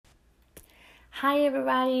Hi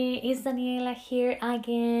everybody, it's Daniela here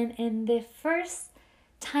again in the first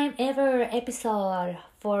time ever episode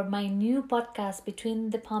for my new podcast Between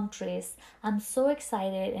the Palm Trees. I'm so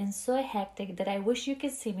excited and so hectic that I wish you could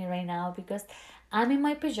see me right now because I'm in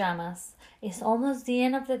my pajamas. It's almost the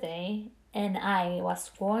end of the day and I was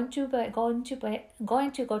going to go to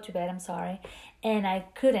bed, I'm sorry, and I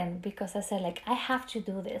couldn't because I said like I have to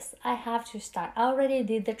do this. I have to start. I already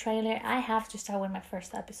did the trailer. I have to start with my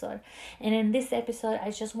first episode. And in this episode,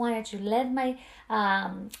 I just wanted to let my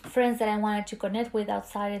friends that I wanted to connect with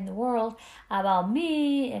outside in the world about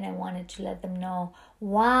me, and I wanted to let them know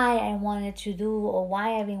why I wanted to do or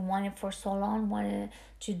why I've been wanting for so long wanted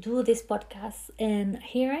to do this podcast. And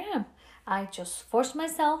here I am. I just forced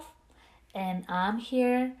myself and I'm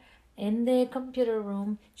here in the computer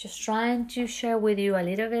room just trying to share with you a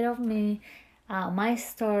little bit of me, my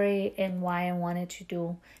story, and why I wanted to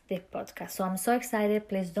do the podcast. So I'm so excited.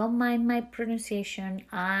 Please don't mind my pronunciation.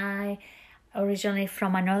 I originally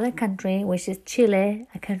from another country, which is Chile,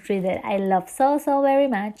 a country that I love so very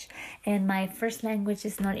much, and my first language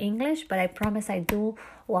is not English, but I promise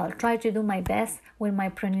try to do my best with my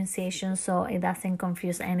pronunciation so it doesn't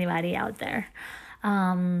confuse anybody out there.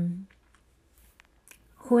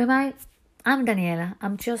 Who am I? I'm Daniela.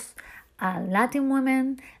 I'm just a Latin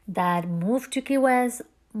woman that moved to Key West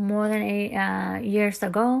more than 8 years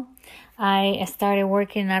ago. I started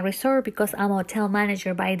working at a resort because I'm a hotel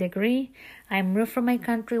manager by degree. I moved from my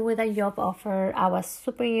country with a job offer. I was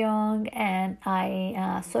super young and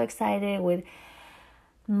I so excited with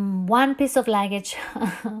one piece of luggage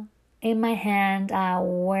in my hand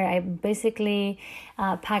where I basically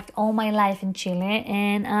packed all my life in Chile,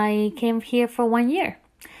 and I came here for 1 year.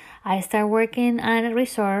 I started working at a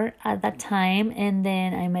resort at that time, and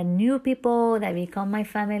then I met new people that become my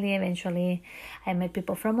family eventually. I met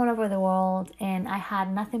people from all over the world, and I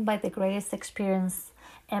had nothing but the greatest experience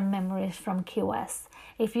and memories from Key West.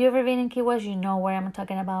 If you've ever been in Key West, you know where I'm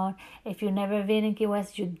talking about. If you've never been in Key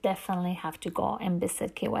West, you definitely have to go and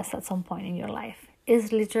visit Key West at some point in your life.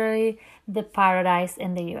 It's literally the paradise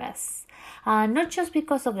in the U.S. Not just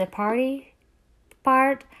because of the party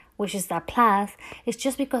part, which is the plus, it's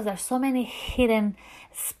just because there's so many hidden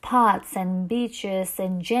spots and beaches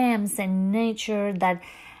and gems and nature that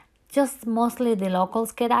just mostly the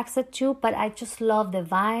locals get access to. But I just love the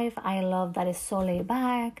vibe. I love that it's so laid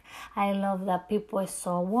back. I love that people is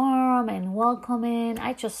so warm and welcoming.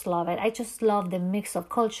 I just love it. I just love the mix of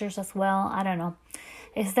cultures as well. I don't know.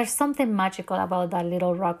 There's something magical about that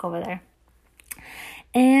little rock over there.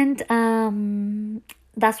 And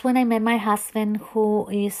that's when I met my husband, who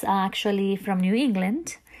is actually from New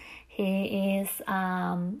England. He is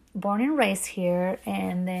born and raised here,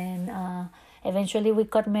 and then eventually we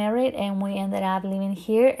got married, and we ended up living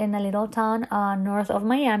here in a little town north of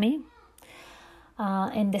Miami,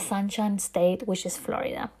 in the Sunshine State, which is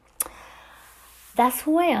Florida. That's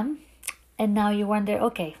who I am. And now you wonder,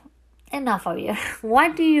 okay, enough of you. Why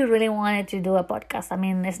do you really want to do a podcast? I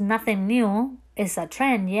mean, it's nothing new. It's a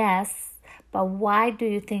trend, yes. But why do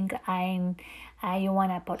you think you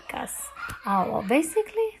want a podcast? Well,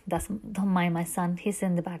 basically, don't mind my son. He's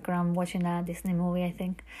in the background watching a Disney movie, I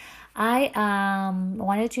think. I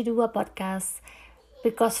wanted to do a podcast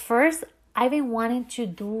because first, I've been wanting to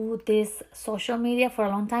do this social media for a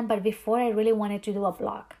long time. But before, I really wanted to do a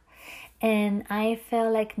blog. And I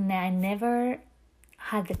felt like I never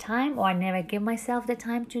had the time, or I never gave myself the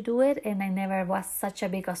time to do it, and I never was such a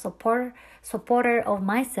big supporter of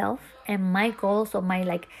myself and my goals or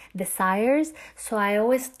my desires. So I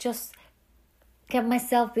always just kept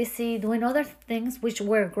myself busy doing other things, which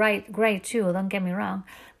were great too, don't get me wrong,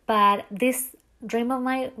 but this dream of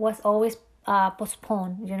mine was always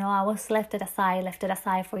postponed. I was left it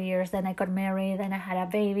aside for years. Then I got married, then I had a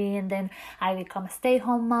baby, and then I become a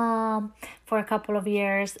stay-at-home mom for a couple of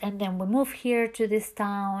years, and then we moved here to this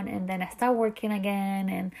town, and then I start working again,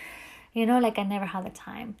 and I never had the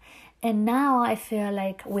time. And now I feel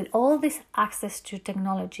like with all this access to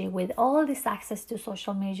technology, with all this access to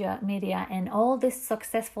social media and all these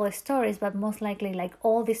successful stories, but most likely like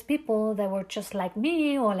all these people that were just like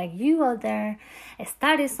me or like you out there,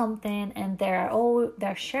 started something, and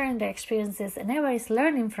they're sharing their experiences and everybody's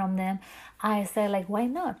learning from them. I say like, why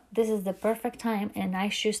not? This is the perfect time, and I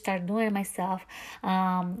should start doing it myself.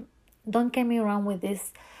 Don't get me wrong with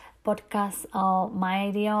this podcast. My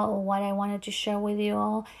idea or what I wanted to share with you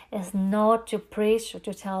all is not to preach or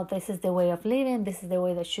to tell this is the way of living, this is the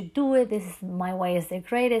way that you do it, this is my way is the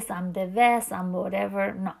greatest, I'm the best, I'm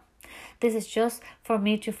whatever. No, this is just for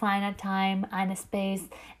me to find a time and a space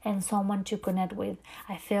and someone to connect with.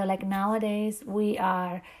 I feel like nowadays we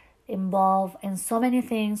are involved in so many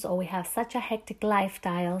things, or we have such a hectic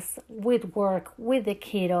lifestyles with work, with the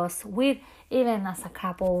kiddos, with even as a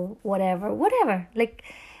couple, whatever. Like,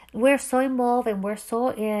 we're so involved and we're so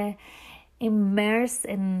immersed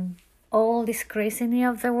in all this craziness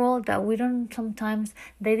of the world that we don't sometimes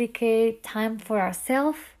dedicate time for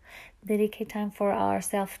ourselves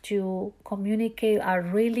to communicate our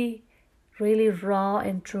really raw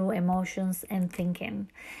and true emotions and thinking.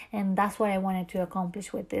 And that's what I wanted to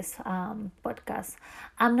accomplish with this podcast.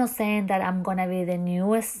 I'm not saying that I'm gonna be the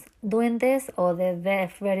newest doing this or the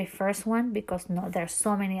very first one, because no, there's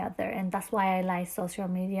so many out there. And that's why I like social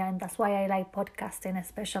media, and that's why I like podcasting,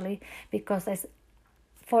 especially because it's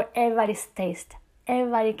for everybody's taste.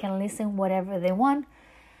 Everybody can listen whatever they want.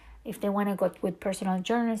 If they want to go with personal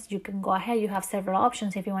journeys, you can go ahead. You have several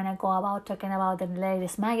options. If you want to go about talking about the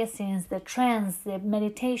latest magazines, the trends, the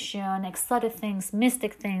meditation, exotic things,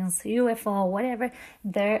 mystic things, UFO, whatever,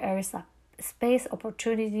 there is a space,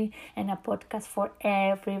 opportunity, and a podcast for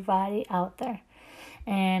everybody out there.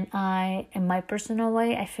 And in my personal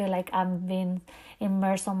way, I feel like I've been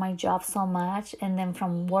immersed on my job so much, and then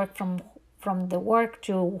from the work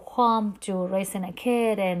to home to raising a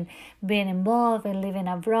kid and being involved and living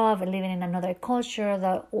abroad and living in another culture,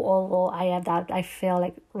 that although I feel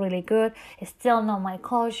like really good, it's still not my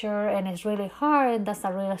culture, and it's really hard, and that's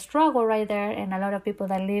a real struggle right there. And a lot of people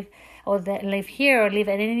that live here or live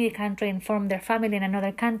in any country and form their family in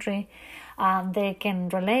another country, they can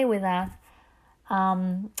relate with that.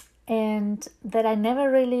 And that I never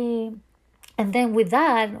really. And then with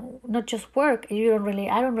that, not just work, I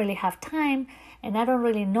don't really have time, and I don't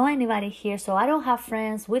really know anybody here, so I don't have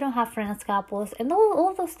friends, we don't have friends, couples, and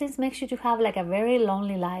all those things makes you to have like a very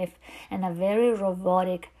lonely life and a very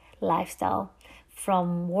robotic lifestyle,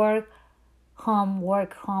 from work, home,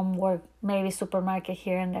 work, maybe supermarket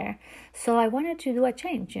here and there. So I wanted to do a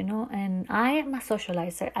change, and I am a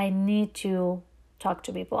socializer. I need to talk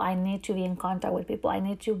to people. I need to be in contact with people. I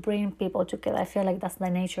need to bring people together. I feel like that's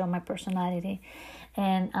the nature of my personality.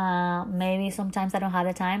 And maybe sometimes I don't have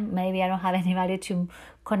the time. Maybe I don't have anybody to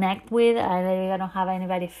connect with. Maybe I don't have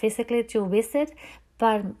anybody physically to visit.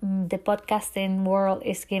 But the podcasting world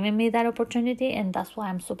is giving me that opportunity, and that's why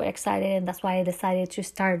I'm super excited, and that's why I decided to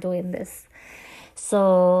start doing this.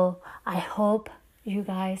 So I hope you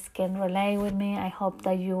guys can relate with me. I hope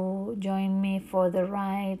that you join me for the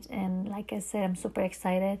ride. And like I said, I'm super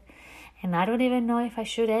excited. And I don't even know if I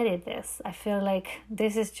should edit this. I feel like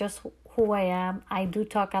this is just who I am. I do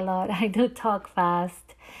talk a lot. I do talk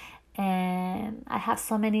fast. And I have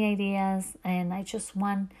so many ideas. And I just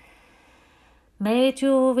want maybe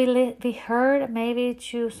to be heard. Maybe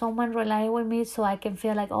to someone rely with me so I can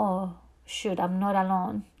feel like, oh, shoot, I'm not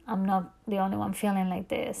alone. I'm not the only one feeling like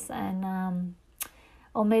this. And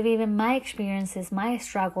or maybe even my experiences, my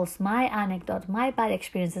struggles, my anecdotes, my bad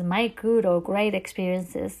experiences, my good or great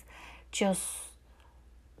experiences just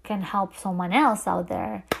can help someone else out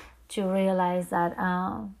there to realize that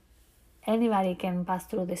anybody can pass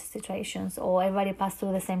through these situations, or everybody pass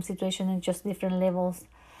through the same situation in just different levels.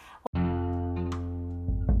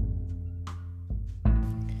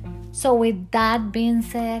 So with that being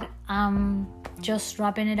said, I'm just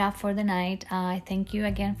wrapping it up for the night. I thank you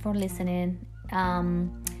again for listening.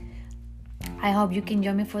 I hope you can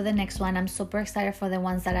join me for the next one. I'm super excited for the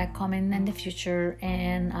ones that are coming in the future,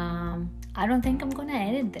 and I don't think I'm gonna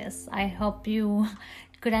edit this. I hope you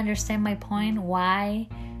could understand my point. Why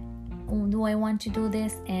do I want to do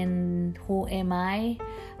this, and who am I?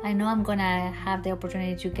 I know I'm gonna have the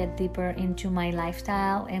opportunity to get deeper into my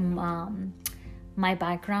lifestyle and my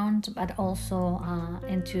background, but also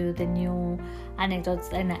into the new anecdotes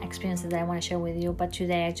and experiences that I want to share with you. But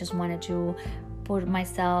today I just wanted to put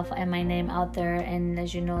myself and my name out there and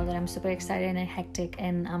let you know that I'm super excited and hectic,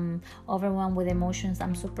 and I'm overwhelmed with emotions.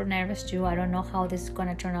 I'm super nervous too. I don't know how this is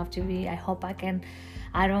gonna turn out to be. I hope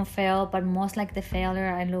I don't fail, but most like the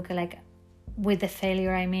failure, I look like with the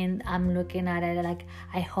failure, I'm looking at it like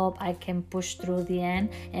I hope I can push through the end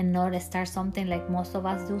and not start something like most of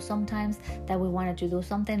us do sometimes, that we wanted to do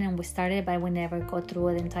something and we started, but we never go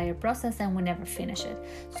through the entire process and we never finish it.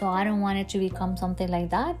 So I don't want it to become something like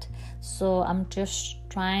that. So I'm just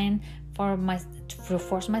trying to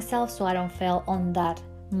force myself so I don't fail on that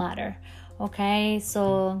matter. Okay,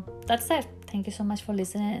 so that's it. Thank you so much for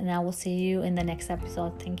listening, and I will see you in the next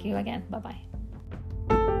episode. Thank you again. Bye-bye.